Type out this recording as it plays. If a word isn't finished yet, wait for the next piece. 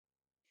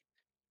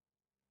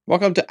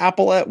Welcome to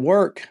Apple at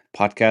Work,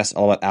 podcast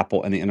all about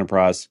Apple and the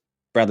enterprise.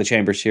 Bradley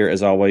Chambers here,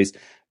 as always.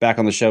 Back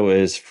on the show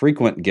is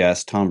frequent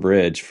guest Tom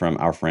Bridge from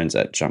our friends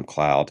at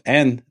JumpCloud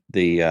and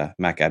the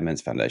Mac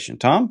Admins Foundation.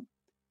 Tom,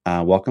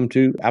 welcome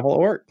to Apple at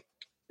Work.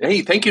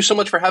 Hey, thank you so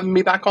much for having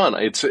me back on.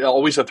 It's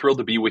always a thrill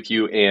to be with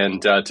you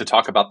and to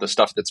talk about the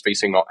stuff that's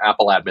facing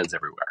Apple admins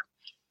everywhere.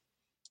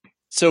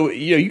 So,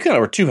 you kind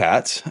of wear two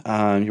hats.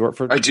 You work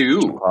for I do.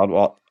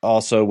 JumpCloud,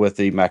 also with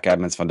the Mac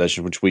Admins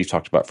Foundation, which we've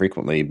talked about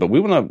frequently. But we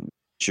want to put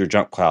your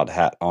JumpCloud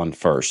hat on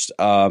first.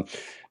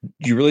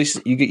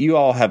 You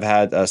all have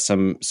had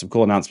some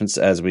cool announcements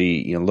as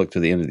we look to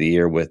the end of the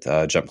year with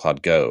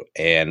JumpCloudGo,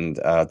 and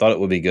thought it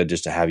would be good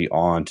just to have you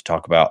on to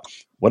talk about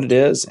what it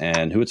is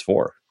and who it's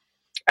for.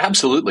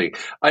 Absolutely.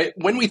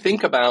 When we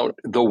think about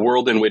the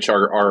world in which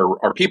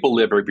our people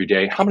live every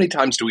day, how many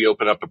times do we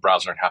open up a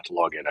browser and have to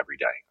log in every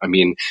day? I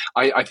mean,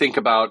 I think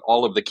about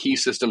all of the key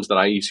systems that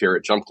I use here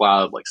at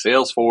JumpCloud, like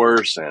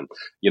Salesforce and,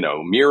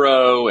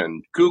 Miro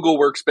and Google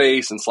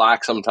Workspace and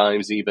Slack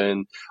sometimes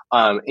even.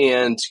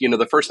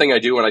 The first thing I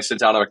do when I sit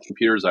down on a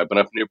computer is I open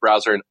up a new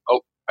browser and,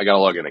 I got to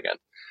log in again.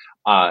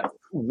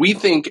 We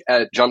think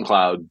at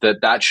JumpCloud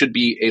that should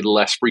be a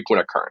less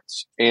frequent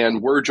occurrence.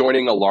 And we're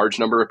joining a large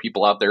number of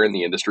people out there in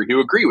the industry who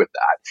agree with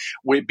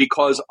that.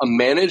 Because a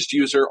managed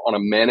user on a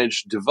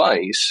managed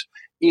device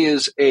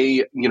is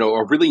a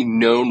really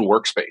known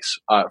workspace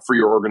for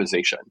your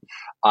organization.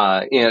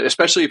 And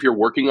especially if you're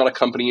working on a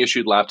company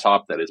issued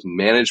laptop that is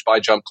managed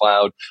by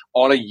JumpCloud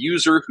on a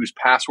user whose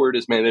password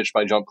is managed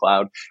by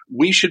JumpCloud,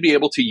 we should be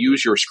able to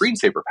use your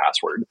screensaver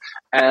password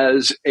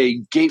as a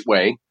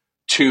gateway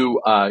to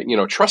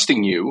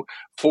trusting you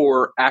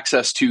for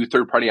access to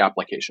third-party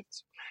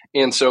applications.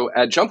 And so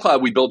at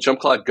JumpCloud, we built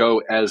JumpCloudGo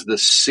as the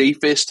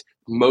safest,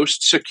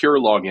 most secure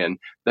login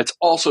that's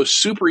also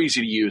super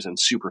easy to use and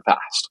super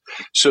fast.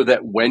 So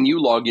that when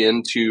you log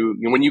into,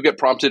 when you get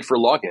prompted for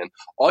login,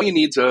 all you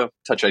need is a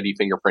Touch ID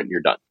fingerprint and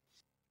you're done.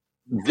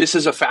 This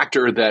is a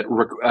factor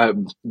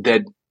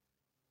that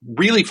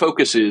really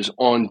focuses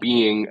on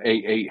being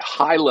a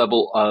high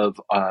level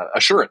of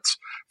assurance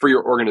for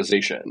your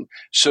organization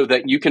so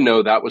that you can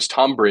know that was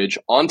Tom Bridge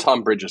on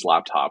Tom Bridge's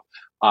laptop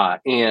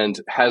and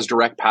has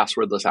direct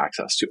passwordless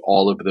access to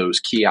all of those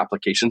key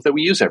applications that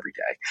we use every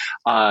day.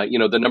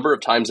 The number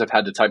of times I've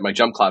had to type my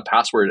JumpCloud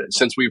password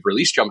since we've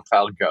released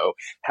JumpCloudGo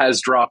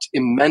has dropped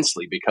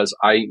immensely because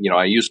I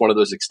use one of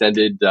those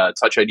extended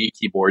Touch ID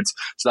keyboards.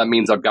 So that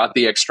means I've got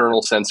the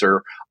external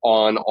sensor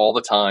on all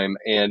the time.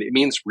 And it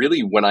means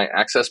really when I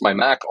access my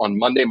Mac on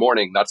Monday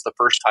morning, that's the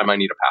first time I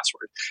need a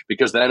password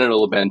because then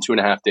it'll have been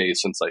 2.5 days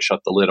since I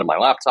shut the lid on my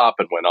laptop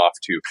and went off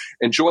to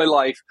enjoy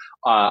life.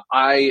 At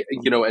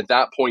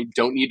that point,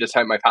 don't need to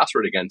type my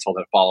password again until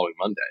the following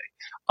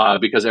Monday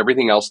because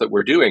everything else that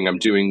we're doing, I'm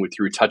doing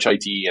through Touch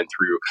ID and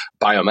through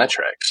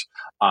biometrics.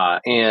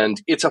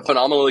 And it's a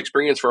phenomenal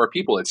experience for our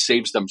people. It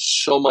saves them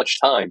so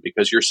much time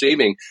because you're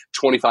saving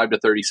 25 to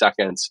 30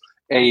 seconds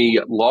a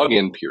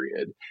login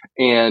period.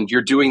 And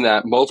you're doing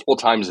that multiple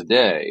times a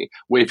day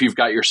if you've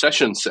got your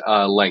sessions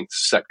length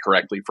set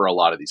correctly for a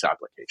lot of these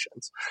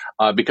applications,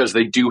 because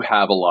they do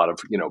have a lot of,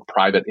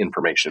 private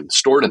information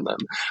stored in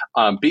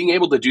them. Being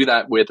able to do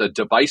that with a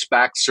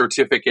device-backed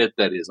certificate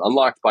that is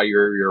unlocked by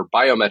your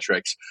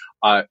biometrics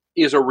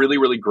is a really,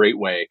 really great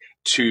way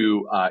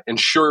to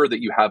ensure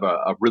that you have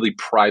a really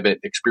private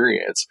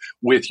experience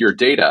with your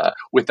data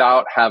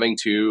without having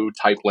to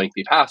type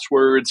lengthy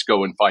passwords,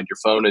 go and find your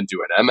phone and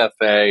do an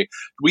MFA.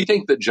 We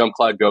think that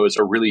JumpCloudGo is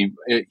a really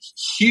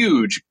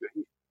huge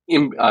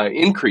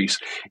increase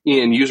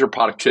in user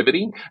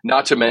productivity,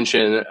 not to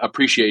mention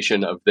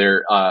appreciation of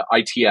their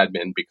IT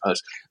admin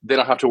because they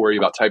don't have to worry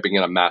about typing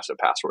in a massive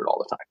password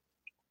all the time.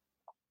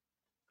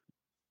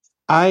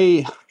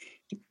 I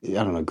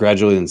don't know.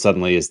 Gradually and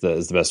suddenly is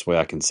the best way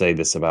I can say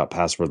this about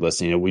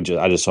passwordless.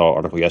 I just saw an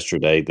article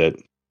yesterday that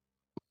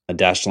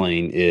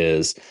Dashlane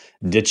is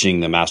ditching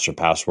the master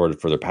password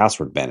for their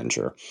password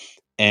manager,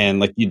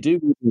 and you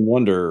do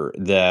wonder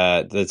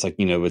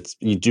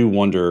you do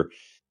wonder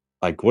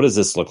what does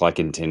this look like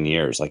in 10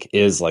 years?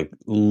 Is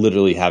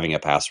literally having a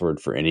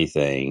password for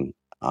anything?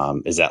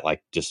 Is that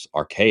just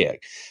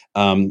archaic?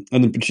 And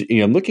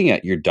I'm looking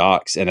at your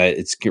docs, and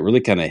it really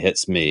kind of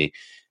hits me.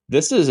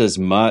 This is as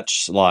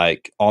much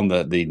on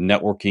the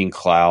networking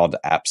cloud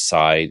app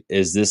side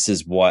as this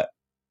is what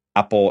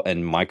Apple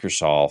and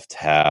Microsoft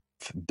have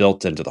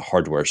built into the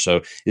hardware.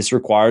 So this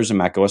requires a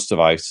macOS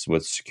device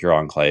with secure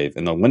enclave,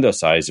 and the Windows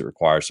side it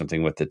requires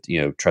something with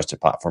the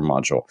trusted platform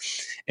module.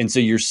 And so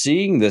you're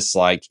seeing this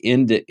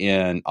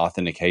end-to-end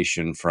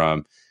authentication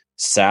from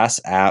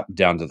SaaS app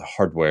down to the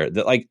hardware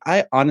that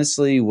I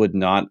honestly would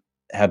not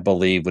have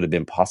believed would have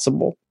been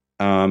possible.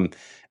 And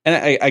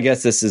I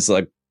guess this is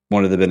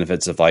one of the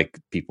benefits of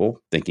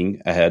people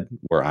thinking ahead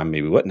where I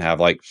maybe wouldn't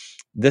have.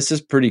 This is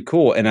pretty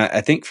cool. And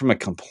I think from a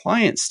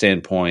compliance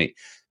standpoint,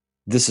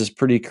 this is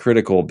pretty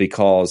critical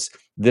because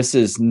this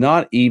is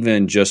not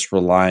even just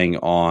relying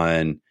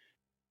on,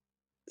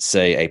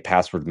 say, a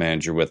password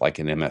manager with an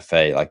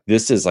MFA.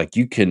 This is I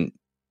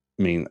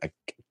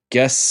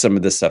guess some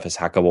of this stuff is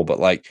hackable, but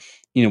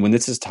when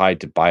this is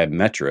tied to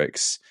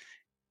biometrics,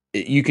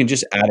 you can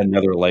just add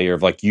another layer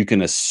of like, you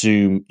can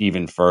assume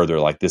even further,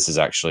 like this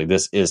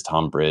is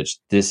Tom Bridge.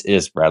 This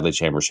is Bradley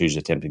Chambers who's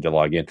attempting to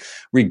log in,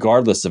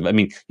 regardless of,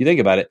 you think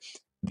about it,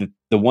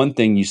 the one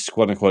thing you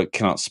quote unquote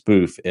cannot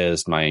spoof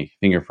is my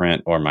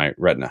fingerprint or my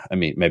retina.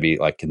 Maybe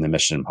like in the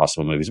Mission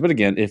Impossible movies. But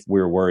again, if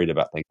we're worried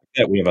about things like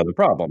that, we have other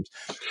problems.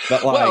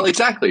 But well,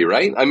 exactly,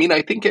 right? I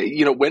think,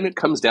 when it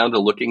comes down to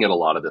looking at a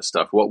lot of this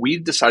stuff, what we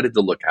decided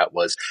to look at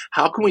was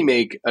how can we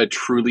make a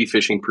truly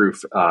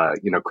phishing-proof,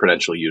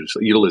 credential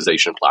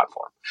utilization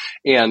platform?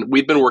 And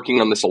we've been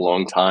working on this a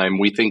long time.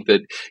 We think that,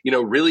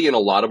 really in a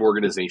lot of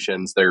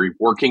organizations, they're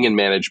working in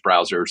managed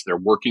browsers. They're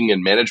working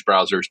in managed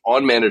browsers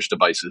on managed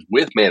devices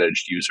with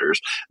managed users.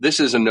 This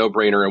is a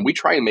no-brainer, and we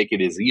try and make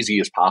it as easy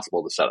as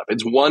possible to set up.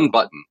 It's one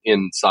button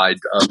inside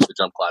of the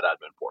JumpCloud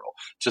admin portal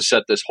to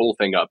set this whole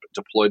thing up,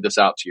 deploy this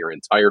out to your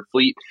entire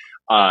fleet,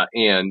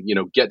 and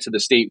get to the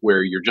state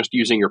where you're just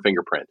using your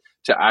fingerprint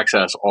to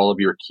access all of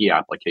your key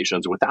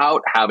applications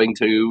without having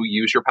to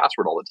use your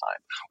password all the time,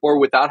 or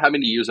without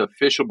having to use a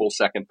phishable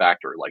second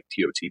factor like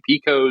TOTP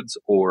codes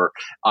or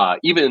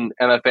even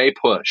MFA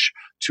push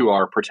to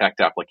our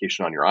Protect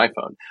application on your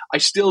iPhone. I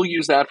still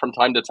use that from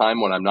time to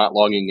time when I'm not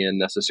logging in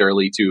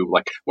necessarily to,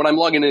 like, when I'm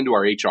logging into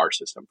our HR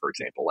system, for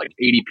example. Like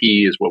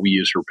ADP is what we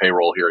use for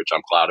payroll here at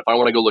JumpCloud. If I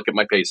want to go look at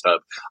my pay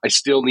stub, I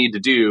still need to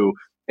do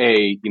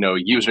a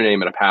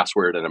username and a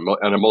password and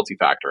a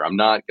multi-factor. I'm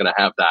not going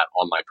to have that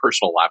on my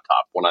personal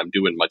laptop when I'm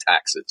doing my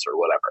taxes or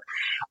whatever.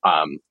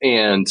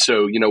 And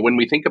so, when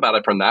we think about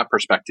it from that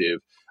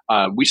perspective,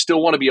 we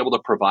still want to be able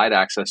to provide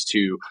access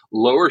to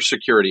lower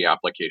security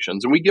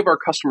applications, and we give our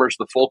customers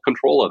the full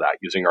control of that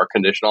using our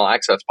conditional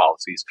access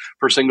policies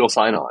for single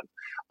sign-on.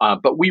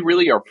 But we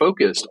really are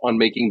focused on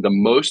making the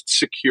most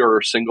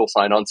secure single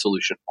sign-on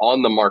solution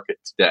on the market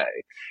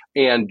today.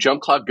 And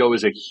JumpCloudGo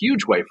is a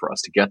huge way for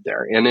us to get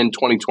there. And in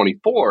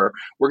 2024,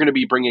 we're going to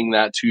be bringing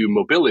that to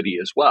mobility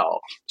as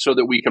well, so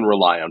that we can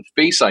rely on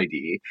Face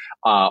ID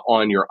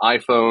on your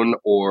iPhone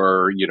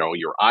or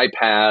your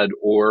iPad,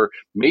 or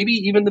maybe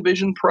even the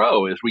Vision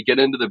Pro as we get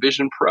into the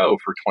Vision Pro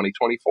for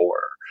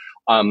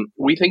 2024.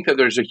 We think that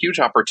there's a huge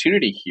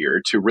opportunity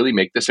here to really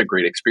make this a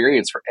great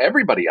experience for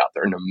everybody out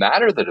there, no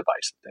matter the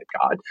device that they've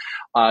got,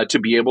 to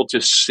be able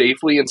to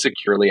safely and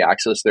securely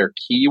access their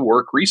key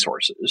work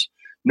resources,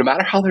 no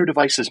matter how their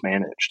device is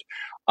managed.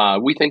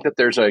 We think that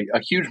there's a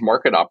huge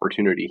market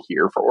opportunity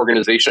here for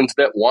organizations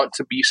that want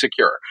to be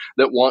secure,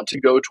 that want to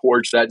go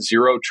towards that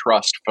zero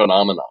trust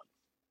phenomenon,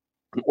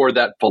 or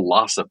that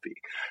philosophy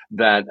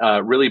that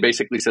really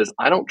basically says,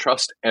 I don't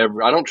trust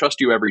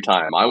you every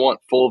time. I want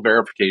full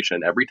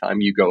verification every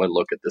time you go and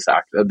look at this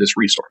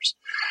resource.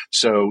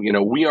 So,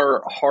 we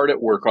are hard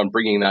at work on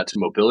bringing that to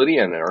mobility,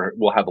 and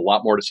we'll have a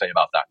lot more to say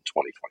about that in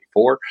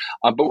 2024.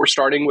 But we're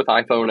starting with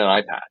iPhone and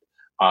iPad.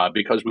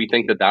 Because we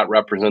think that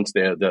represents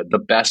the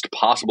best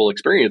possible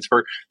experience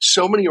for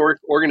so many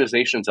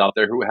organizations out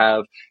there who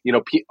have,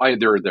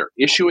 either they're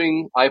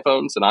issuing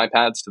iPhones and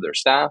iPads to their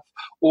staff,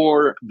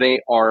 or they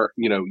are,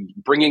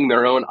 bringing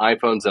their own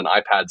iPhones and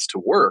iPads to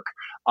work.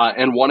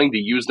 And wanting to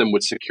use them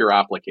with secure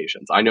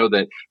applications. I know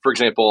that, for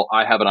example,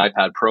 I have an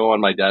iPad Pro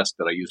on my desk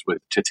that I use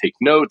to take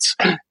notes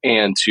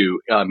and to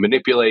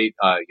manipulate,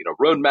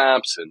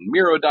 roadmaps and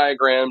Miro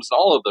diagrams,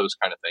 all of those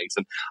kind of things.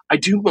 And I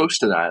do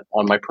most of that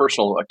on my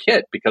personal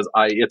kit because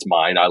it's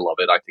mine. I love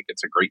it. I think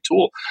it's a great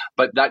tool.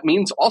 But that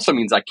also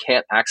means I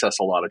can't access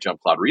a lot of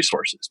JumpCloud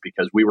resources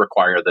because we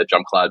require that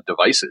JumpCloud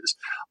devices,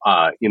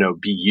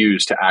 be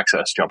used to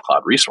access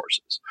JumpCloud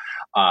resources.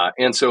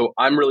 And so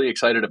I'm really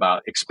excited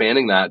about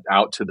expanding that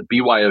out to the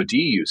BYOD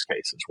use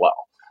case as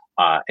well.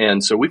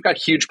 And so we've got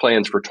huge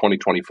plans for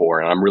 2024,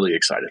 and I'm really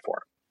excited for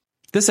it.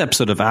 This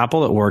episode of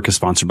Apple at Work is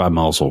sponsored by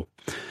Mosul.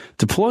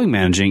 Deploying,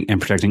 managing,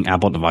 and protecting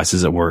Apple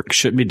devices at work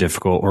shouldn't be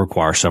difficult or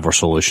require several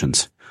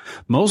solutions.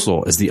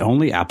 Mosul is the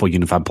only Apple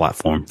unified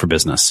platform for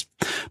business.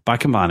 By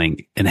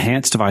combining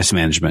enhanced device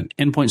management,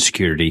 endpoint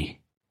security,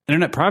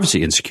 internet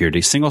privacy and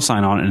security, single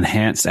sign-on, and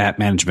enhanced app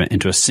management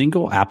into a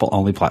single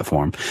Apple-only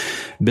platform,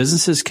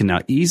 businesses can now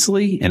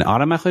easily and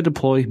automatically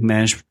deploy,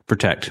 manage,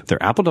 protect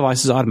their Apple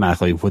devices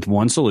automatically with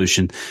one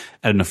solution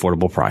at an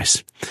affordable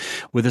price.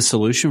 With a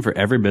solution for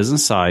every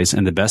business size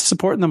and the best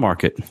support in the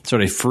market,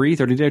 start a free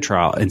 30-day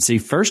trial and see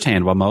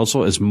firsthand why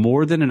Mosul is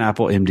more than an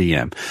Apple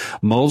MDM.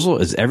 Mosul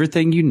is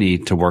everything you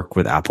need to work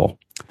with Apple.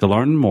 To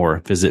learn more,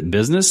 visit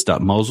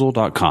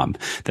business.mosul.com.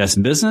 That's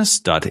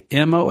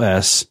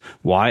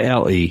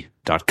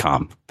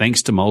business.mosul.com.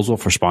 Thanks to Mosul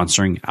for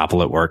sponsoring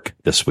Apple at Work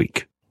this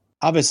week.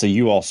 Obviously,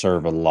 you all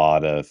serve a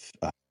lot of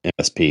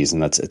MSPs,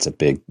 and it's a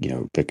big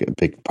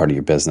part of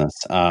your business.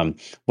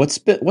 What's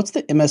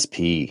the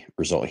MSP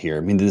result here?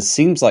 I mean, this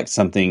seems like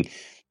something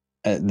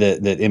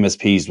that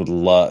MSPs would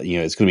love.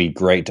 It's going to be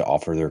great to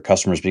offer their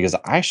customers, because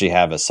I actually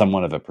have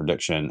somewhat of a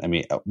prediction. I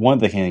mean, one of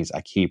the things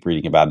I keep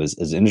reading about is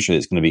an industry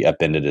that's going to be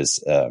upended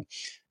is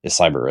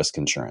cyber risk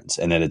insurance,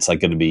 and that it's like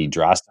going to be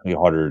drastically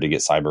harder to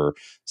get cyber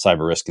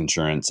risk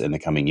insurance in the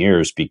coming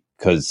years,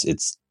 because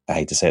I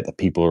hate to say it, the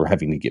people are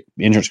having to get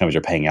insurance companies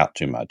are paying out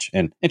too much,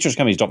 and insurance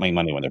companies don't make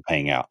money when they're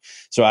paying out.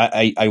 So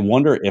I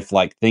wonder if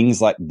like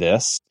things like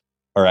this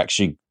are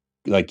actually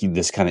like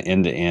this kind of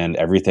end to end,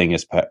 everything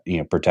is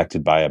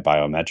protected by a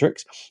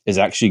biometrics is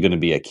actually going to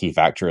be a key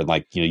factor. And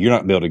like you're not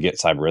going to be able to get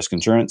cyber risk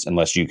insurance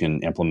unless you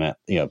can implement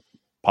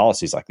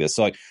policies like this.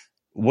 So like,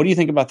 what do you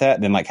think about that?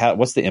 And then like,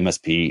 what's the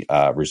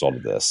MSP result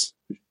of this?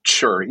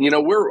 Sure.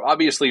 We're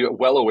obviously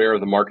well aware of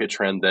the market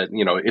trend that,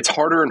 it's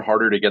harder and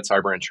harder to get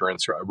cyber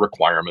insurance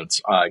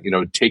requirements,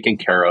 taken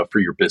care of for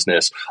your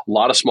business. A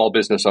lot of small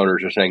business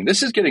owners are saying,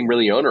 this is getting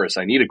really onerous.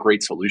 I need a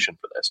great solution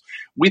for this.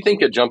 We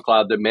think at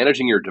JumpCloud that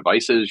managing your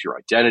devices, your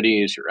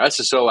identities, your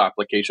SSO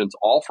applications,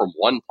 all from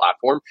one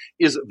platform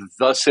is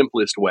the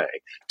simplest way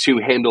to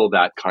handle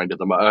that kind of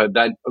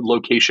that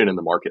location in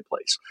the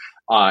marketplace.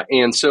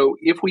 And so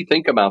if we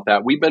think about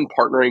that, we've been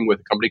partnering with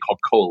a company called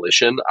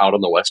Coalition out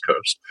on the West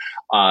Coast,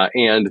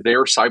 and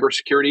their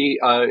cybersecurity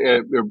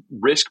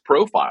risk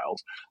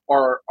profiles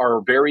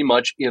are very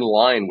much in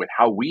line with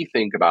how we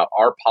think about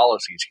our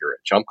policies here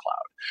at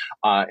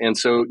JumpCloud. And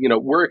so,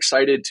 we're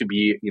excited to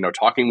be,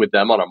 talking with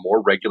them on a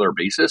more regular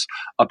basis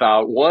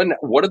about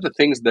what are the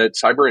things that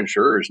cyber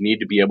insurers need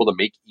to be able to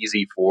make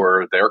easy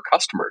for their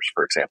customers,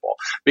 for example.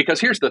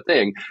 Because here's the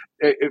thing.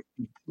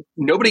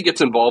 Nobody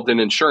gets involved in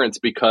insurance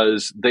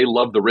because they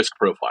love the risk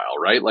profile,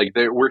 right? Like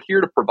we're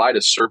here to provide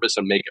a service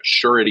and make a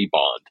surety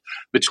bond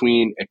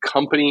between a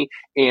company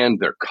and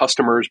their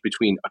customers,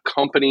 between a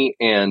company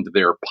and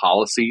their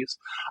policies.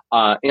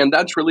 And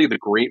that's really the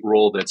great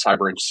role that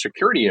cyber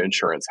security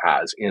insurance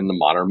has in the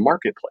modern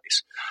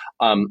marketplace.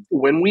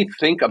 When we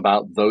think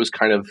about those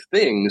kind of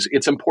things,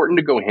 it's important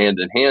to go hand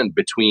in hand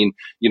between,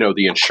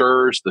 the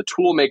insurers, the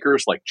tool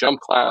makers like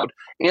JumpCloud,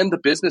 and the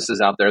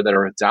businesses out there that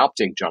are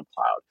adopting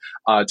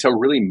JumpCloud to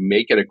really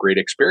make it a great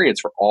experience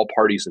for all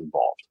parties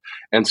involved.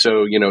 And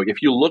so,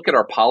 if you look at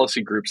our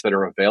policy groups that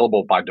are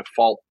available by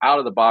default out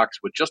of the box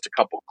with just a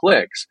couple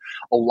clicks,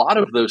 a lot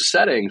of those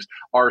settings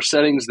are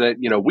settings that,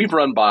 we've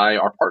run by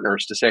our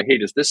partners to say, hey,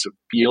 does this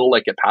feel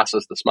like it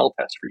passes the smell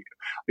test for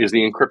you? Is the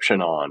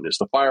encryption on? Is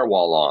the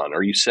firewall on?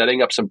 Are you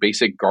setting up some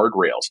basic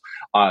guardrails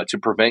to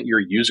prevent your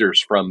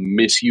users from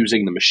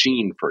misusing the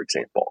machine, for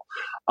example?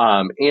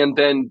 And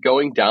then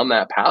going down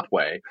that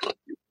pathway,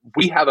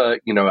 we have a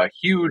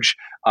huge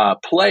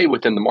play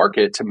within the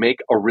market to make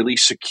a really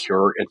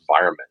secure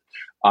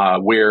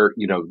environment where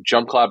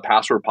JumpCloud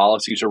password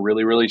policies are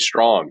really, really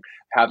strong.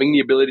 Having the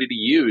ability to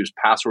use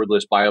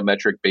passwordless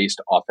biometric-based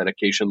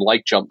authentication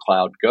like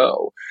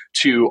JumpCloudGo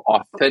to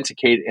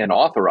authenticate and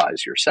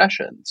authorize your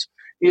sessions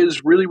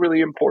is really,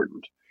 really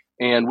important.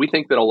 And we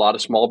think that a lot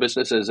of small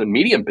businesses and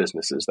medium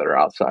businesses that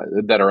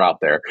are out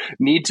there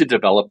need to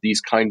develop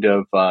these kind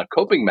of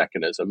coping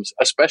mechanisms,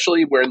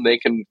 especially when they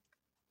can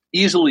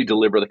easily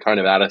deliver the kind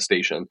of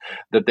attestation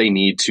that they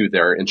need to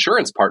their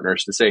insurance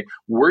partners to say,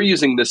 we're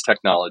using this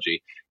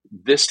technology.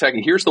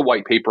 Here's the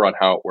white paper on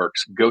how it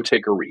works. Go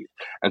take a read.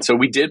 And so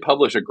we did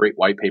publish a great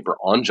white paper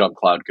on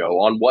JumpCloudGo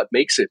on what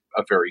makes it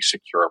a very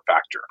secure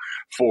factor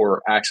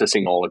for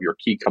accessing all of your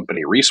key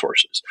company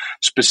resources.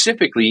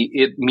 Specifically,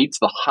 it meets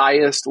the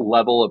highest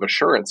level of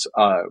assurance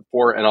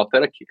for an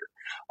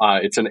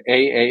authenticator. It's an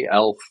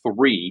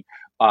AAL3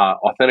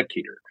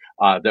 authenticator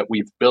that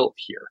we've built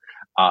here.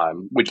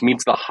 Which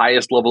meets the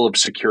highest level of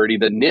security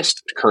that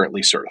NIST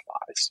currently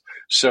certifies.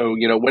 So,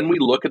 when we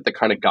look at the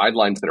kind of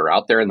guidelines that are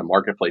out there in the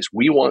marketplace,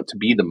 we want to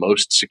be the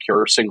most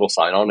secure single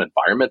sign-on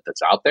environment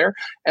that's out there.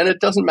 And it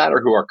doesn't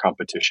matter who our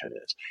competition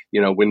is.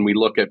 When we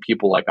look at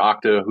people like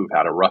Okta, who've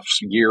had a rough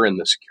year in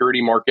the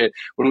security market,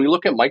 when we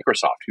look at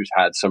Microsoft, who's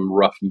had some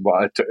rough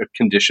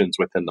conditions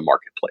within the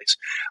marketplace,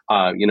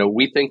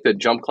 we think that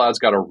JumpCloud's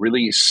got a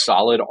really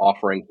solid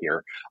offering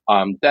here.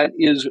 That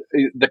is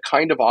the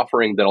kind of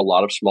offering that a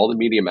lot of small to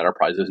medium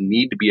enterprises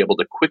need to be able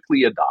to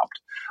quickly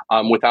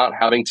adopt without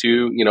having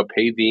to,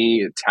 pay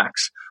the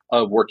tax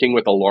of working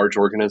with a large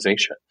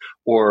organization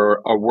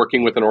or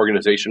working with an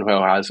organization who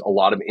has a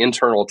lot of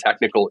internal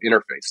technical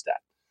interface debt.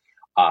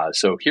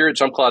 So here at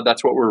JumpCloud,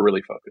 that's what we're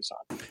really focused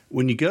on.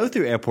 When you go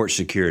through airport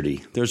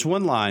security, there's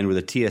one line where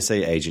the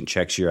TSA agent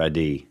checks your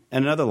ID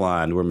and another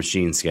line where a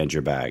machine scans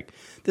your bag.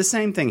 The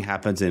same thing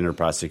happens in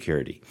enterprise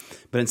security,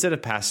 but instead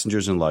of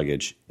passengers and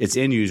luggage, it's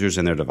end users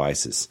and their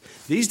devices.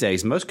 These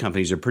days, most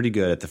companies are pretty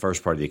good at the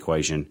first part of the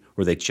equation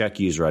where they check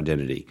user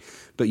identity,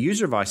 but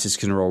user devices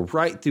can roll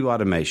right through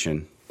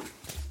automation.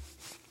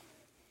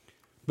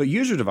 But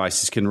user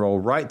devices can roll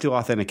right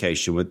through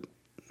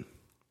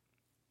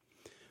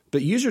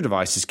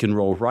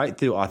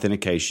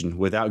authentication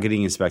without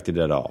getting inspected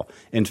at all.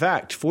 In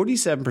fact,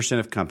 47%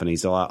 of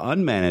companies allow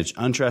unmanaged,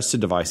 untrusted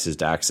devices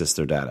to access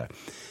their data.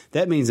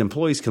 That means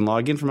employees can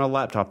log in from a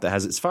laptop that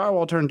has its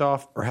firewall turned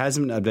off or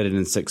hasn't been updated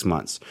in 6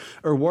 months.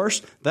 Or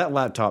worse, that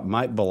laptop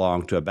might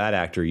belong to a bad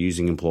actor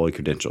using employee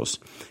credentials.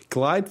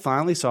 Collide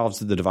finally solves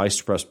the device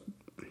trust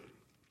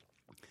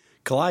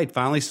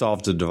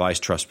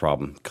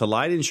problem.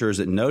 Collide ensures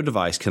that no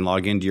device can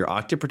log into your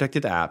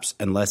Okta-protected apps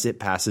unless it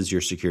passes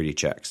your security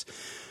checks.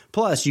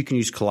 Plus, you can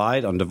use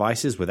Collide on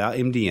devices without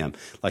MDM,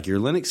 like your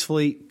Linux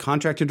fleet,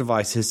 contractor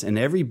devices, and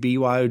every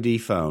BYOD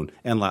phone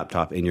and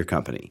laptop in your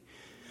company.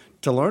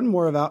 To learn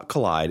more about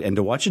Collide and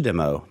to watch a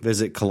demo,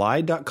 visit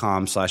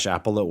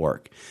collide.com/Apple at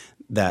Work.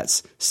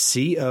 That's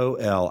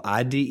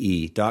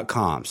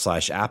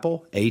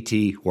COLIDE.com/Apple AT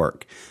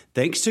Work.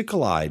 Thanks to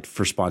Collide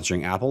for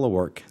sponsoring Apple at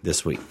Work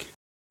this week.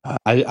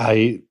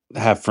 I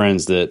have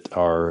friends that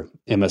are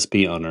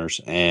MSP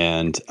owners,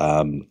 and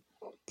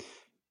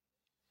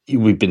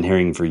we've been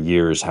hearing for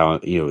years how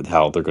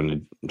they're going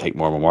to take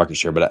more of a market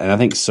share. But I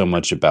think so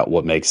much about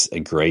what makes a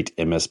great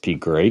MSP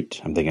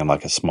great. I'm thinking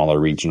like a smaller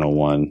regional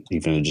one,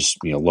 even just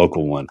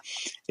local one,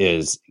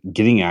 is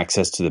getting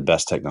access to the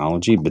best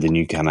technology. But then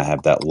you kind of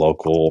have that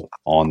local,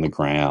 on the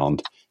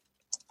ground,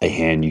 a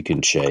hand you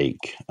can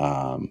shake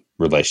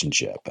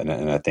relationship, and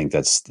I think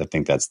that's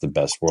the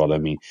best world. I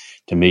mean,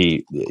 to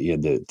me,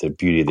 the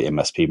beauty of the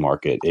MSP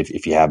market,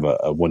 if you have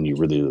a one you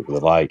really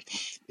really like,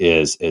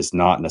 is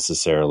not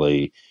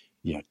necessarily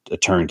a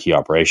turnkey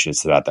operation.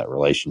 It's about that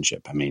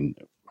relationship. I mean,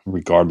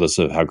 regardless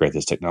of how great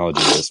this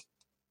technology is,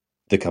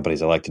 the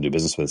companies I like to do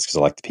business with, because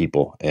I like the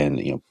people, and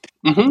you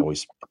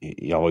always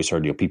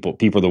heard people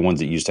are the ones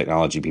that use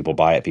technology. People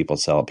buy it, people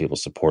sell it, people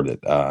support it.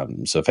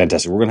 So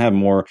fantastic. We're going to have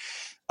more.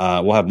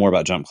 We'll have more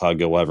about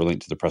JumpCloudGo. We'll have a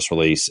link to the press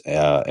release,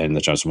 and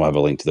the Johnson will have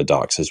a link to the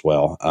docs as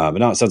well. But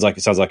no, it sounds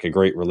like a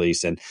great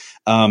release. And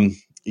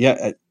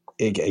again,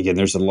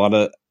 there's a lot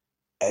of.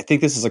 I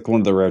think this is like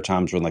one of the rare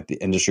times when like the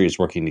industry is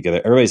working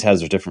together. Everybody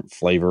has a different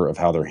flavor of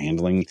how they're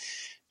handling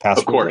passwordless.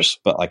 Of course,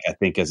 but like I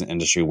think as an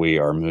industry, we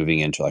are moving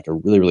into like a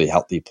really really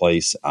healthy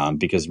place,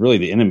 because really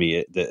the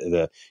enemy,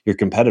 your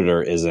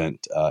competitor,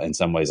 isn't in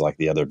some ways like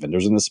the other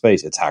vendors in the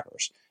space. It's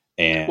hackers.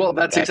 And well,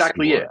 that's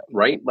exactly it,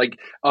 right? Like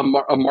a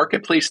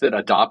marketplace that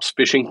adopts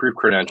phishing-proof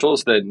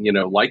credentials that,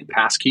 like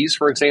passkeys,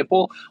 for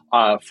example,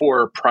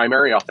 for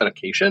primary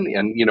authentication.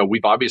 And,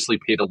 we've obviously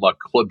paid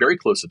very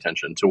close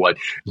attention to what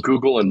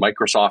Google and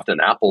Microsoft and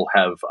Apple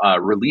have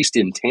released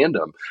in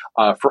tandem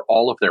for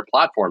all of their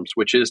platforms,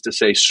 which is to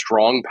say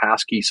strong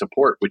passkey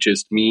support, which,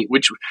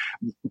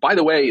 by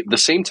the way, the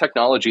same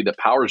technology that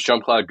powers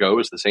JumpCloudGo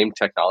is the same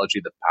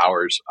technology that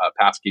powers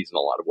passkeys in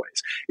a lot of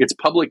ways. It's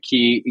public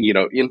key,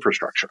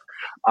 infrastructure.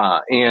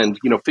 And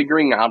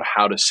figuring out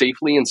how to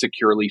safely and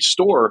securely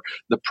store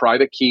the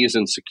private keys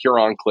and secure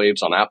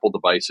enclaves on Apple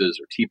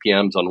devices, or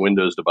TPMs on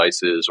Windows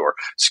devices, or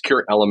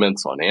secure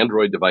elements on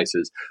Android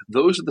devices.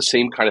 Those are the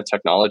same kind of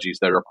technologies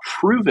that are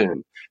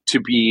proven to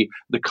be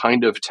the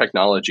kind of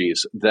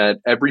technologies that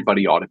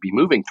everybody ought to be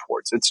moving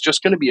towards. It's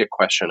just going to be a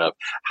question of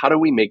how do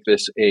we make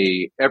this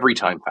a every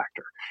time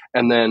factor?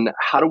 And then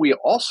how do we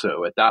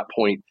also at that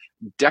point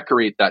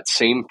decorate that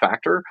same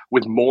factor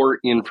with more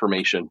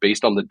information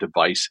based on the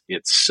device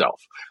itself?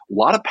 A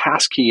lot of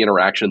passkey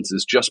interactions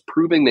is just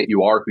proving that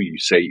you are who you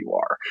say you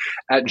are.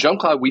 At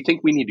JumpCloud, we think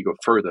we need to go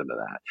further than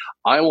that.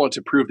 I want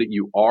to prove that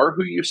you are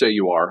who you say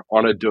you are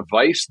on a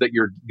device that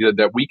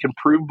we can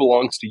prove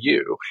belongs to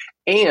you,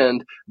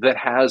 and that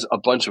has a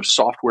bunch of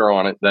software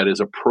on it that is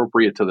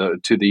appropriate to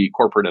the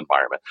corporate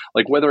environment,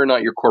 like whether or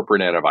not your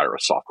corporate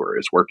antivirus software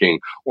is working,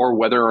 or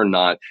whether or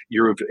not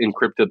you've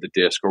encrypted the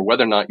disk, or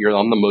whether or not you're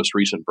on the most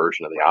recent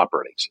version of the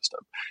operating system.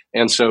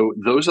 And so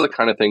those are the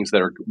kind of things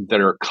that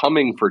are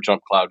coming for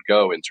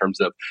JumpCloudGo in terms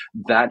of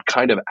that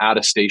kind of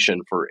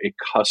attestation for a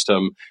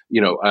custom,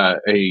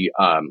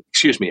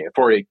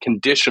 for a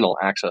conditional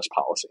access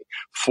policy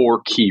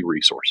for key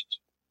resources.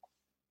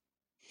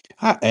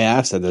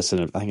 I said this,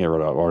 and I think I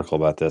wrote an article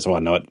about this. Well, I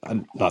know it. I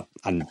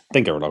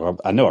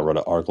know I wrote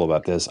an article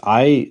about this.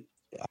 I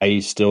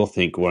still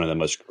think one of the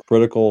most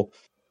critical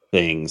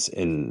things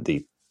in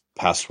the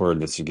password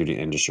and security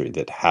industry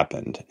that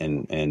happened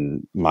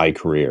in my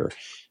career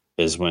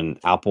is when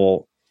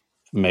Apple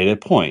made a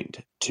point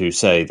to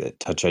say that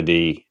Touch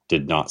ID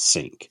did not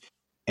sync.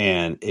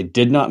 And it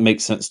did not make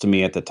sense to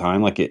me at the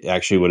time. Like, it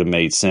actually would have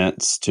made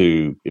sense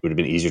it would have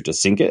been easier to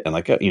sync it. And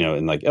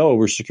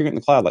we're securing it in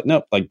the cloud. Like,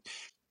 no, like,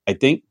 I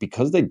think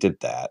because they did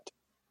that,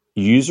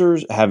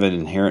 users have an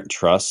inherent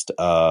trust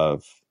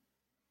of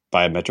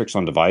biometrics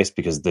on device,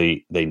 because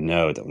they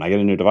know that when I get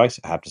a new device,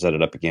 I have to set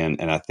it up again.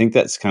 And I think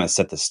that's kind of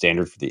set the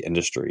standard for the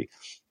industry,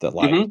 that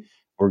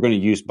we're going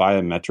to use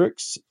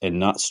biometrics and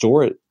not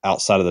store it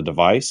outside of the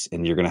device.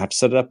 And you're going to have to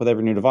set it up with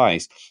every new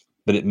device.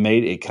 But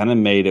it kind of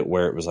made it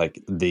where it was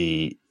like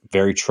the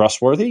very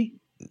trustworthy.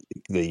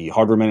 The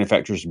hardware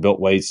manufacturers built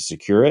ways to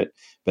secure it,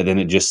 but then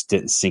it just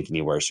didn't sync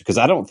anywhere. So, because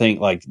I don't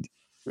think, like,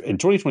 in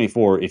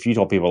 2024, if you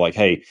told people like,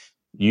 hey,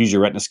 use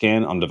your retina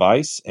scan on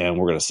device and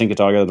we're going to sync it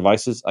to all your other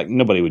devices, like,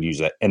 nobody would use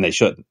that, and they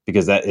shouldn't,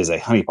 because that is a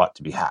honeypot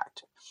to be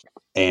hacked.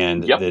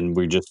 And then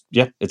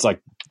it's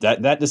like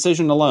that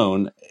decision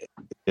alone.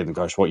 And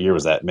gosh, what year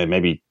was that?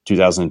 Maybe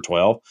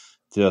 2012,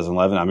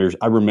 2011.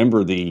 I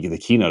remember the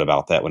keynote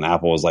about that, when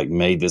Apple was like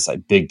made this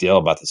like big deal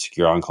about the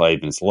secure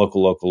enclave, and it's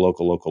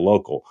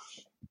local.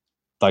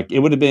 Like, it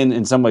would have been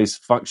in some ways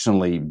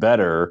functionally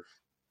better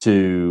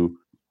to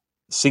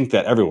sync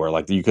that everywhere.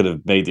 Like, you could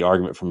have made the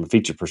argument from a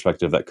feature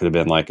perspective that could have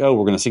been like, oh,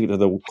 we're going to sync it to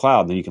the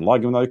cloud, then you can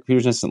log in with other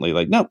computers instantly.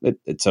 Like, no,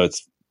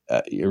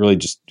 it really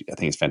just, I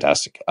think it's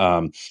fantastic.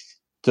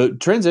 So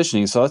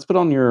transitioning, so let's put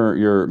on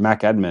your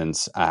Mac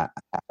admins.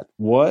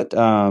 What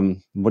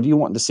do you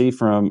want to see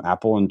from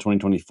Apple in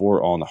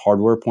 2024 on the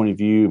hardware point of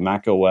view,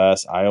 Mac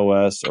OS,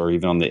 iOS, or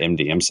even on the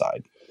MDM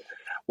side?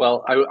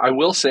 Well, I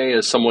will say,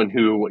 as someone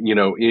who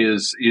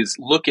is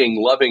looking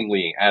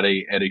lovingly at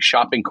a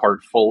shopping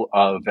cart full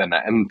of an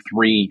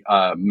M3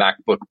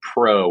 MacBook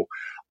Pro,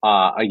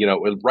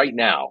 right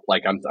now,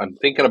 like I'm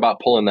thinking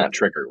about pulling that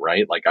trigger,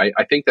 right? Like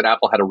I think that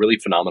Apple had a really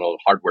phenomenal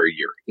hardware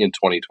year in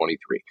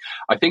 2023.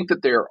 I think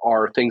that there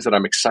are things that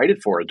I'm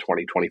excited for in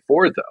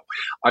 2024, though.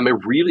 I'm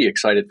really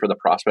excited for the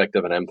prospect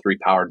of an M3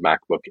 powered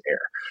MacBook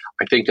Air.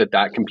 I think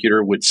that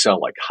computer would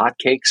sell like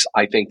hotcakes.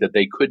 I think that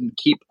they couldn't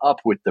keep up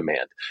with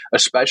demand,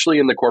 especially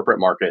in the corporate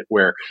market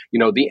where,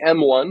 the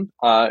M1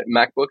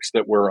 MacBooks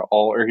that were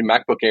all, or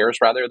MacBook Airs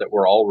rather, that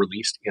were all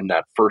released in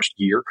that first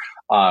year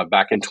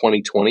back in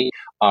 2020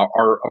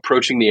 are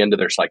approaching the end of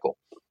their cycle.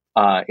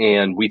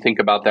 And we think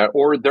about that,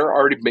 or they're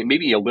already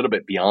maybe a little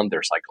bit beyond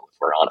their cycle, if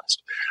we're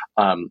honest.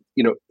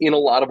 In a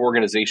lot of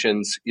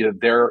organizations,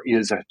 there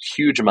is a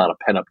huge amount of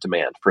pent-up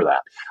demand for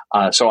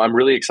that. So I'm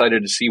really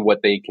excited to see what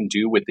they can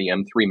do with the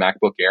M3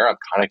 MacBook Air.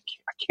 I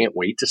can't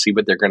wait to see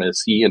what they're going to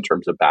see in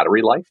terms of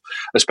battery life,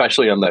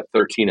 especially on the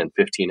 13 and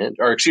 15 inch,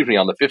 or excuse me,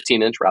 on the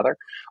 15 inch rather.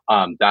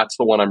 That's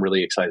the one I'm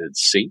really excited to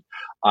see.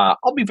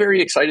 I'll be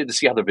very excited to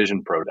see how the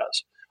Vision Pro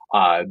does.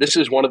 This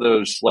is one of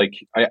those,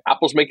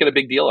 Apple's making a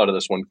big deal out of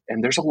this one,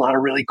 and there's a lot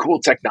of really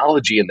cool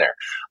technology in there.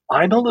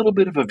 I'm a little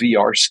bit of a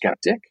VR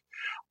skeptic,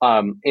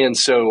 and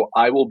so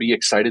I will be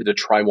excited to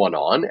try one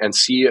on and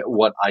see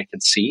what I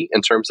can see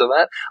in terms of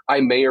that. I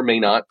may or may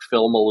not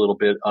film a little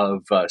bit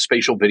of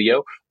spatial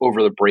video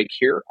over the break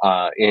here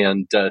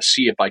and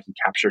see if I can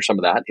capture some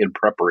of that in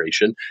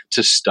preparation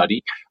to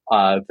study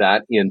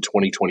that in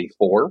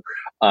 2024.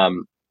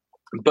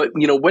 But,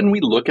 when we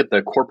look at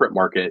the corporate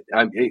market,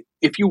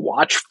 if you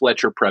watch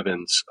Fletcher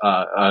Previn's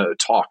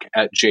talk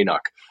at JNUC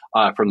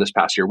from this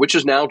past year, which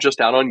is now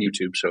just out on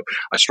YouTube, so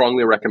I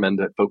strongly recommend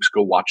that folks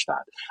go watch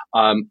that.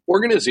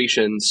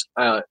 Organizations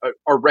are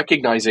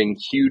recognizing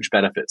huge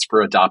benefits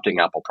for adopting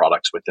Apple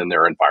products within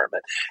their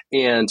environment.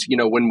 And,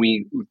 when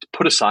we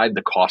put aside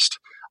the cost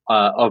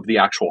of the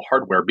actual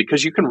hardware,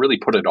 because you can really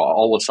put it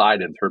all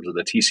aside in terms of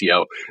the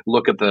TCO.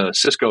 Look at the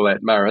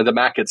the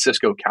Mac at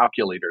Cisco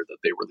calculator that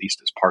they released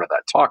as part of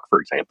that talk,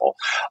 for example.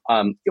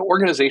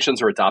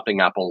 Organizations are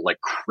adopting Apple like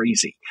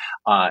crazy.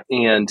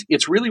 And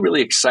it's really,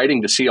 really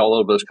exciting to see all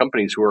of those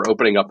companies who are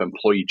opening up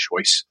employee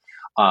choice.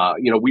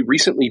 We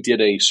recently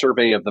did a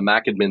survey of the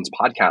Mac Admins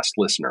podcast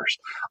listeners,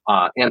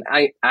 and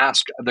I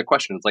asked the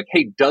question, it's like,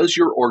 hey, does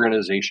your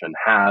organization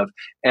have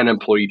an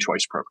employee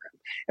choice program?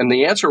 And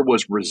the answer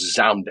was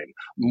resounding.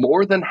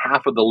 More than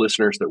half of the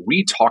listeners that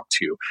we talked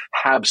to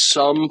have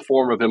some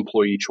form of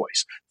employee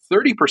choice.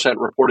 30%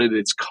 reported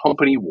it's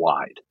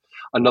company-wide.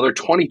 Another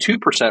 22%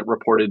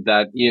 reported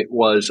that it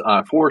was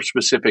for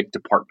specific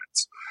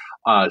departments.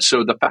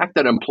 So the fact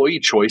that employee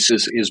choice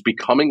is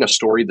becoming a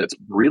story that's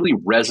really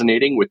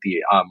resonating with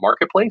the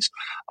marketplace,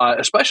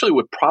 especially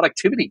with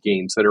productivity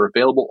gains that are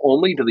available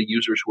only to the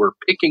users who are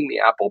picking the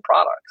Apple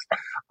products.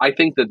 I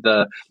think that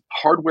the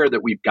hardware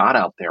that we've got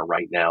out there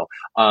right now,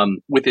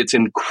 with its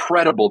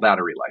incredible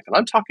battery life, and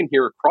I'm talking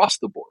here across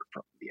the board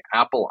from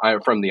the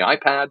from the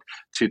iPad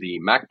to the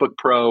MacBook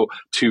Pro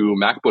to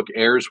MacBook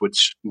Airs,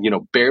 which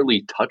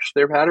barely touch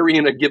their battery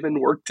in a given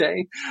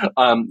workday.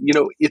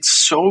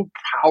 It's so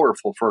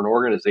powerful for an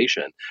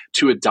organization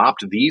to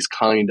adopt these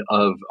kind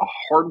of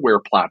hardware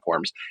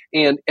platforms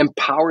and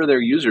empower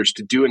their users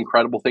to do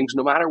incredible things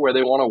no matter where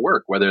they want to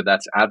work, whether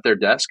that's at their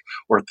desk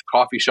or at the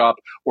coffee shop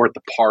or at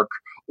the park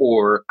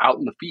or out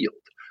in the field.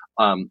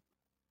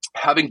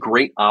 Having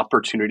great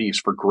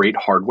opportunities for great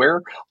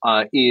hardware,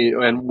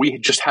 and we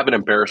just have an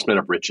embarrassment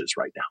of riches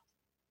right now.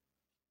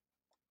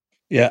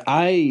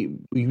 Yeah,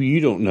 you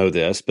don't know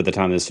this, but the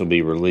time this will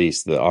be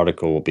released, the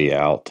article will be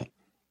out.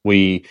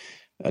 We,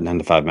 at 9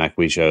 to 5 Mac,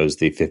 we chose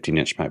the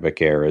 15-inch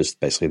MacBook Air as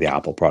basically the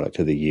Apple product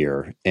of the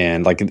year.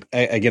 And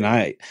again,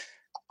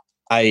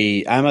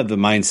 I'm at the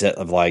mindset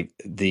of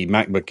the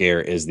MacBook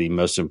Air is the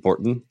most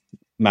important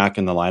Mac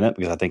in the lineup,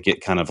 because I think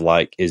it kind of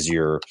is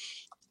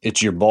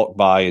it's your bulk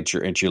buy, it's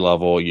your entry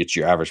level, it's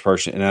your average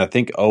person. And I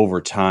think over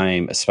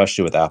time,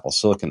 especially with Apple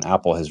Silicon,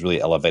 Apple has really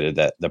elevated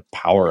the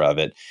power of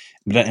it.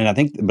 But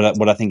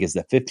what I think is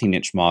the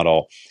 15-inch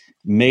model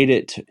made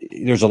it.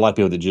 There's a lot of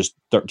people that just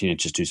 13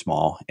 inches too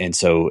small, and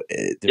so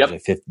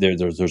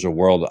there's a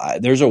world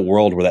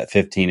where that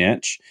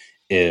 15-inch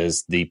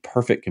is the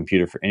perfect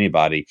computer for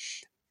anybody.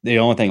 The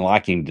only thing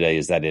lacking today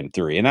is that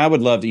M3, and I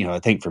would love to. I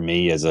think for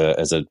me as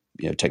a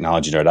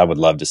technology nerd, I would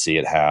love to see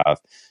it have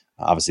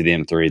obviously the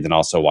M3, then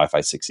also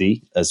Wi-Fi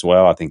 6E as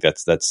well. I think I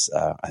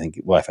think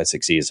Wi-Fi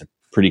 6E is a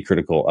pretty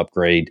critical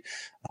upgrade,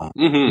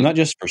 not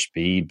just for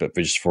speed, but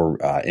just for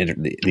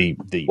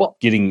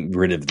getting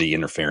rid of the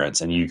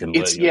interference, and you can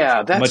that's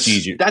much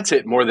easier. That's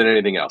it more than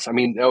anything else. I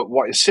mean,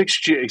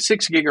 6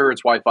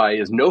 gigahertz Wi-Fi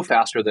is no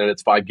faster than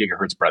its 5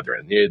 gigahertz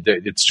brethren.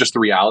 It's just the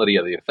reality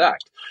of the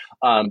effect.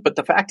 But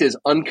the fact is,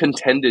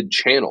 uncontended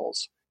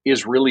channels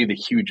is really the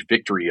huge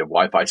victory of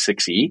Wi-Fi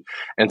 6E.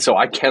 And so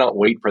I cannot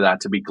wait for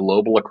that to be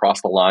global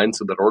across the line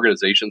so that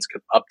organizations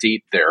can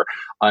update their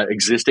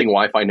existing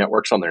Wi-Fi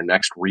networks on their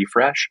next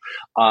refresh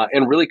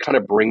and really kind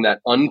of bring that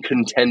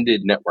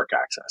uncontended network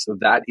access. So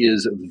that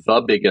is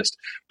the biggest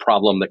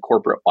problem that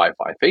corporate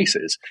Wi-Fi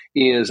faces,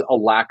 is a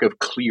lack of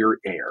clear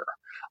air.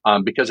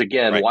 Because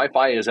again, Right.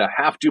 Wi-Fi is a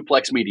half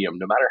duplex medium.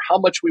 No matter how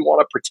much we want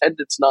to pretend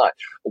it's not,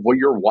 well,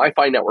 your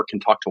Wi-Fi network can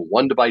talk to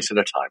one device at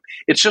a time.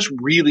 It's just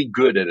really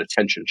good at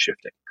attention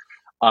shifting.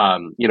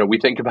 We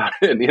think about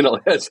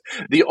it, as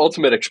the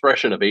ultimate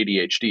expression of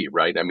ADHD,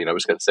 right? I mean, I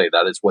was going to say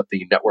that is what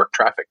the network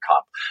traffic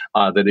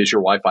cop that is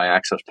your Wi-Fi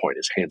access point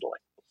is handling.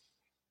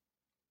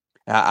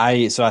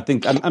 I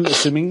think I'm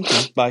assuming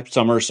by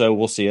summer or so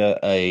we'll see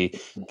a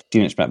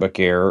 15-inch MacBook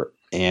Air,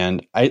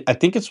 and I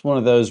think it's one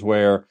of those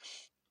where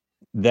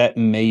that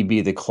may be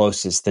the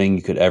closest thing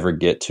you could ever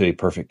get to a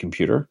perfect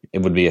computer. It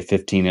would be a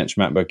 15-inch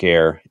MacBook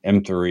Air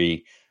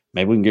M3.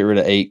 Maybe we can get rid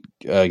of 8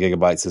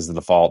 gigabytes as the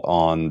default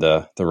on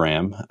the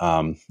RAM.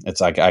 It's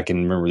like I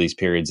can remember these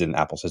periods in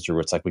Apple's history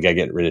where it's like we got to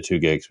get rid of 2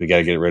 gigs, we got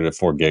to get rid of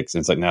 4 gigs,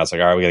 and it's like now it's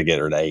like all right, we got to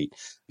get rid of 8.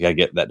 We got to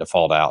get that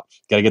default out.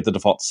 Got to get the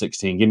default to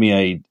 16. Give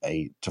me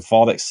a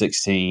default at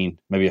 16,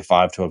 maybe a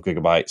 512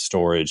 gigabyte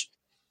storage.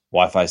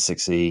 Wi-Fi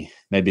 6E,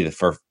 maybe the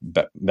first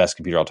best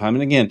computer all time.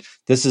 And again,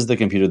 this is the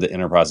computer that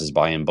enterprises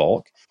buy in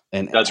bulk.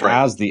 And That's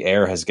right. as the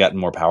Air has gotten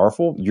more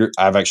powerful,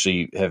 I've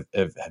actually have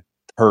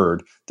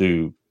heard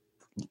through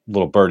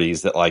little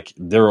birdies that like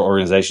there are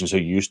organizations who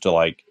used to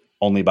like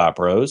only buy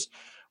Pros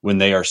when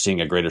they are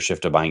seeing a greater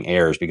shift to buying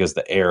Airs because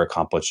the Air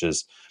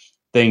accomplishes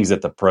things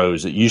that the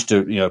pros that used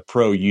to,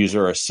 pro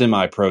user or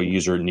semi-pro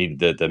user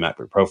needed the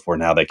MacBook Pro for.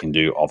 Now they can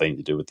do all they need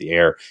to do with the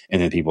Air,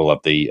 and then people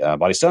love the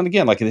body style. And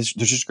again, like they're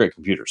just great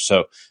computers.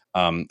 So,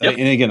 and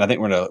again, I think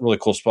we're in a really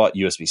cool spot.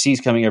 USB-C is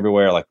coming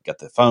everywhere. Like we got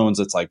the phones.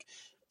 It's like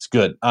it's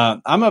good.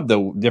 I'm of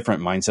the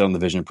different mindset on the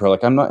Vision Pro.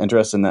 Like I'm not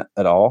interested in that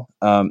at all.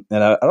 And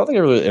I don't think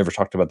I really ever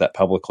talked about that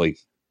publicly.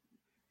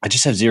 I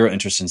just have zero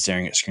interest in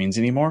staring at screens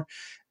anymore.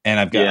 And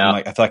I feel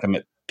like I'm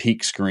at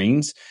peak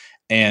screens.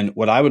 And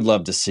what I would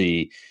love to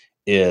see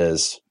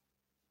is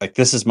like,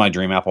 this is my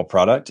dream Apple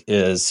product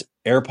is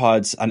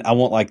AirPods. I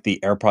want like the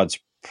AirPods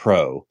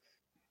Pro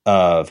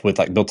with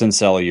like built-in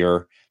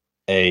cellular,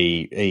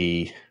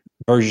 a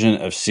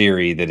version of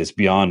Siri that is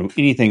beyond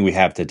anything we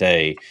have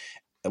today,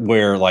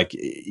 where like,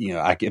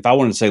 if I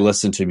wanted to say,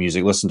 listen to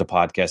music, listen to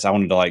podcasts, I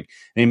wanted to like,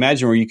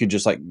 imagine where you could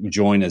just like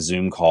join a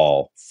Zoom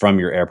call from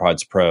your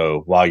AirPods Pro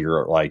while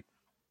you're like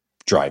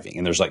driving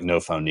and there's like no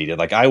phone needed.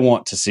 Like I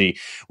want to see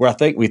where I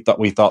think we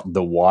thought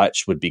the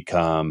watch would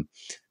become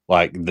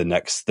like the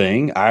next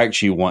thing. I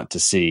actually want to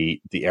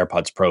see the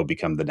AirPods Pro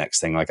become the next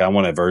thing. Like I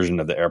want a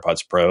version of the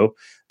AirPods Pro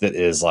that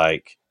is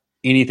like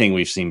anything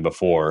we've seen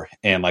before.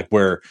 And like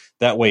where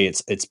that way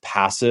it's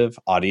passive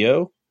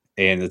audio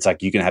and it's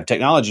like you can have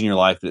technology in your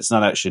life, but it's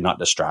not actually not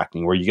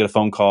distracting where you get a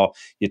phone call,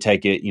 you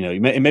take it,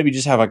 maybe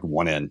just have like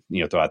one in,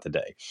 throughout the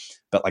day.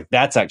 But like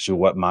that's actually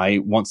what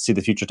wants to see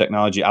the future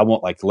technology. I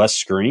want like less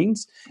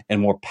screens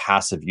and more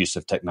passive use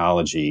of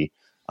technology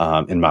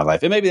in my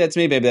life. And maybe that's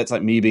me. Maybe that's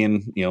like me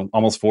being,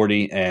 almost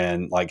 40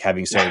 and like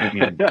having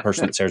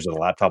person that stares at a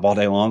laptop all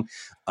day long.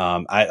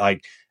 I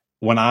like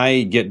when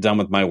I get done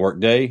with my work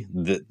day,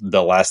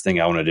 the last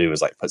thing I want to do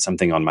is like put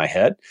something on my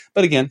head.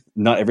 But again,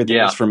 not everything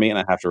is for me, and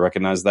I have to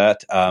recognize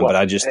that. But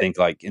I just think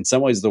like in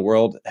some ways the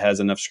world has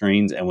enough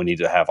screens, and we need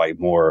to have like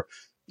more,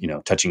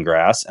 touching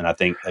grass. And I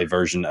think a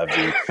version of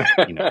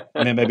the,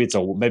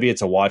 maybe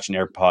it's a watch and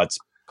AirPods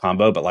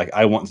combo. But like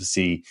I want to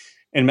see.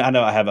 And I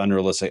know I have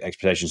unrealistic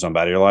expectations on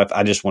battery life.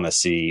 I just want to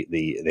see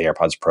the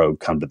AirPods Pro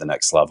come to the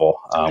next level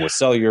with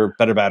cellular,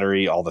 better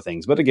battery, all the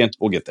things. But again,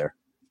 we'll get there.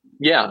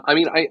 Yeah, I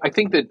mean, I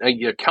think that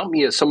count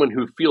me as someone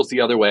who feels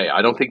the other way.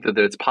 I don't think that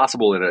it's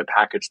possible in a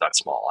package that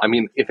small. I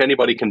mean, if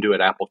anybody can do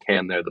it, Apple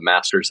can. They're the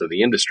masters of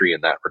the industry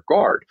in that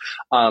regard.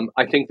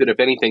 I think that if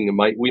anything,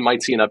 we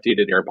might see an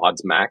updated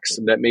AirPods Max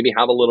that maybe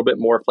have a little bit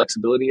more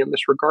flexibility in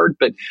this regard.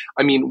 But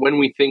I mean, when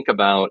we think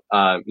about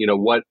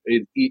what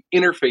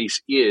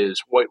interface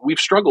is, what we've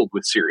struggled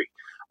with Siri.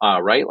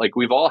 Right? Like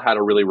we've all had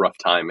a really rough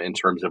time in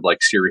terms of like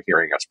Siri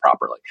hearing us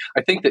properly.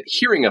 I think that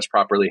hearing us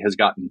properly has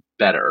gotten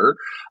better,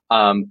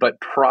 but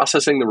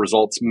processing the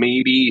results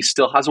maybe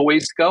still has a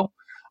ways to go.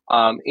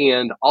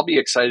 And I'll be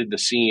excited to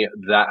see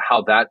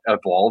how that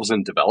evolves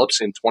and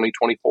develops in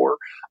 2024.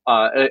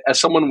 As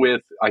someone with,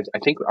 I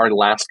think our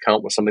last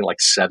count was something like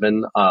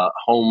 7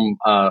 home,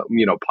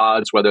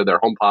 pods, whether they're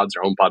home pods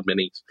or HomePod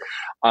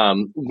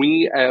minis.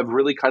 We have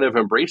really kind of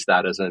embraced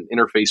that as an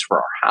interface for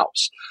our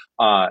house.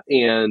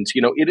 And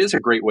it is a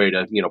great way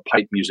to,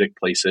 pipe music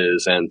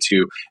places and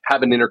to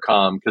have an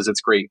intercom because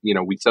it's great.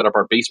 We set up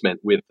our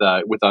basement with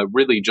a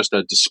really just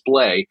a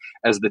display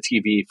as the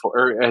TV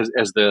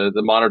as the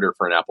monitor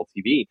for an Apple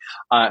TV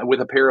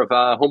with a pair of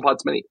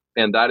HomePods mini.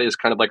 And that is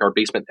kind of like our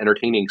basement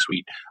entertaining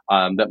suite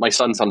that my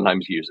son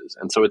sometimes uses.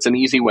 And so it's an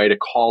easy way to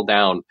call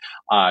down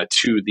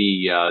to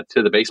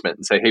the basement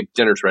and say, "Hey,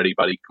 dinner's ready,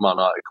 buddy. Come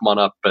on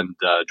up and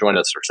join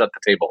us or set the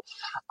table."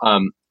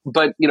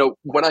 But,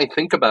 when I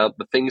think about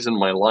the things in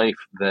my life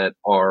that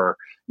are,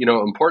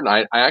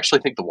 important, I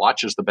actually think the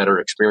watch is the better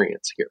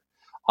experience here.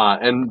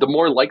 And the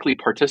more likely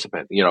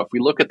participant, if we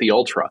look at the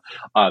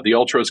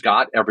Ultra's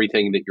got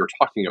everything that you're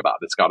talking about.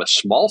 It's got a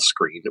small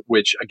screen,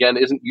 which again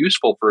isn't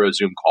useful for a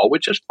Zoom call,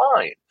 which is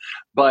fine,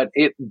 but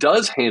it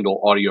does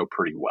handle audio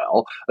pretty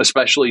well,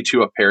 especially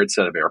to a paired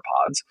set of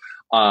AirPods.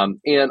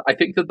 And I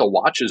think that the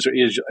watch is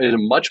a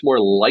much more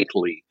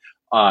likely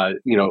a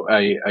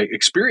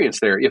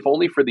experience there, if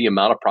only for the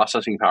amount of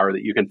processing power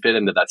that you can fit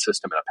into that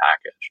system in a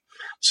package.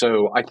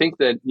 So I think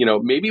that,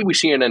 maybe we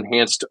see an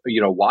enhanced,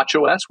 watch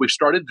OS. We've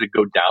started to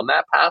go down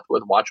that path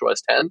with watch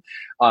OS 10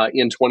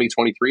 in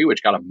 2023,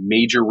 which got a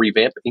major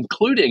revamp,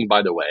 including,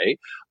 by the way,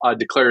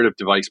 declarative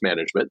device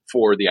management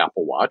for the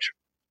Apple Watch.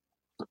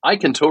 I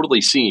can totally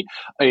see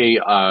a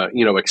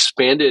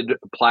expanded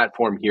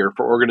platform here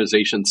for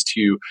organizations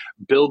to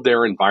build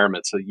their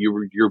environment so that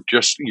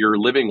you're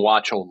living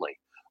watch only,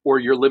 or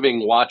you're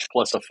living watch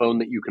plus a phone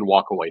that you can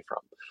walk away from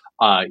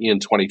in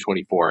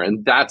 2024.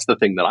 And that's the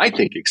thing that I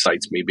think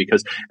excites me,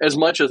 because as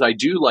much as I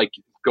do like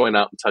going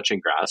out and touching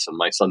grass, and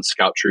my son's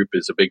scout troop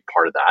is a big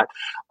part of that,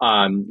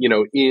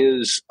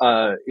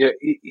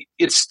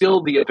 it's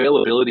still the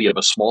availability of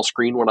a small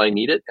screen when I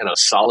need it and a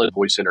solid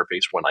voice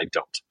interface when I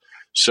don't.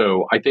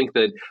 So I think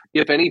that,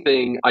 if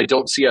anything, I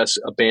don't see us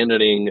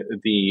abandoning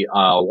the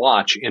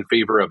watch in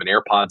favor of an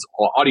AirPods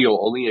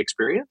audio-only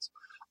experience.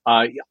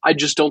 I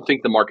just don't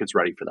think the market's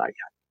ready for that yet.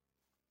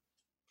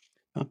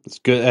 That's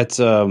good. That's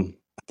I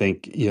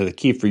think the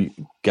key for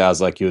guys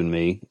like you and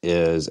me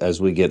is, as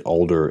we get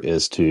older,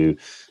 is to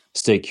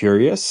stay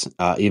curious,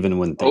 even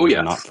when things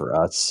are not for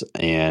us,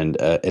 and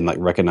like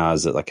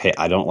recognize that, like, hey,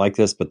 I don't like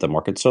this, but the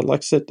market still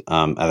likes it.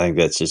 I think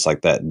that's just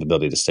like that, the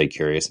ability to stay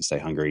curious and stay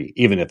hungry,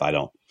 even if I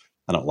don't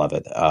love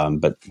it.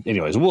 But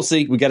anyways, we'll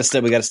see. We got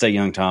to stay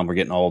young, Tom. We're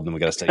getting old, and we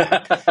got to stay young.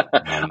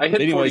 I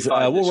hit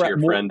 45 this year,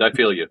 friend. I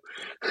feel you.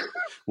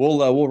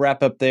 We'll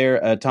wrap up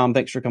there. Tom,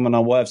 thanks for coming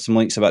on. We'll have some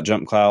links about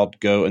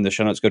JumpCloudGo in the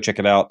show notes. Go check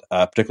it out.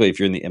 Particularly if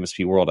you're in the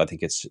MSP world, I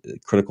think it's a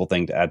critical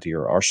thing to add to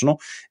your arsenal.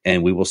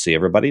 And we will see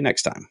everybody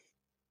next time.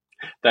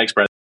 Thanks,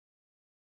 Brett.